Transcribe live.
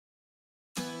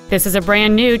This is a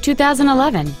brand new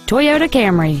 2011 Toyota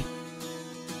Camry.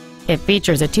 It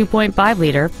features a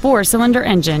 2.5-liter four-cylinder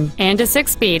engine and a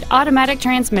 6-speed automatic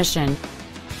transmission.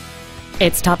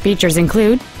 Its top features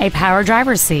include a power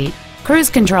driver's seat, cruise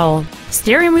control,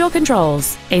 steering wheel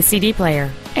controls, a CD player,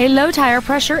 a low tire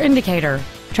pressure indicator,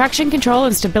 traction control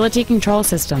and stability control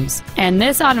systems, and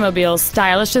this automobile's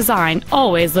stylish design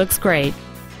always looks great.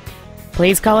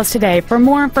 Please call us today for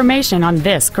more information on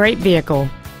this great vehicle.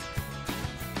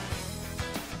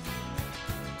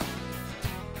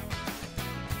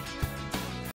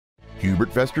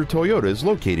 HubertVesterToyota is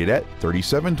located at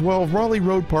 3712 Raleigh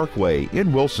Road Parkway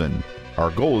in Wilson.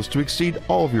 Our goal is to exceed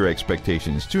all of your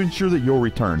expectations to ensure that you'll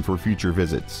return for future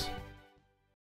visits.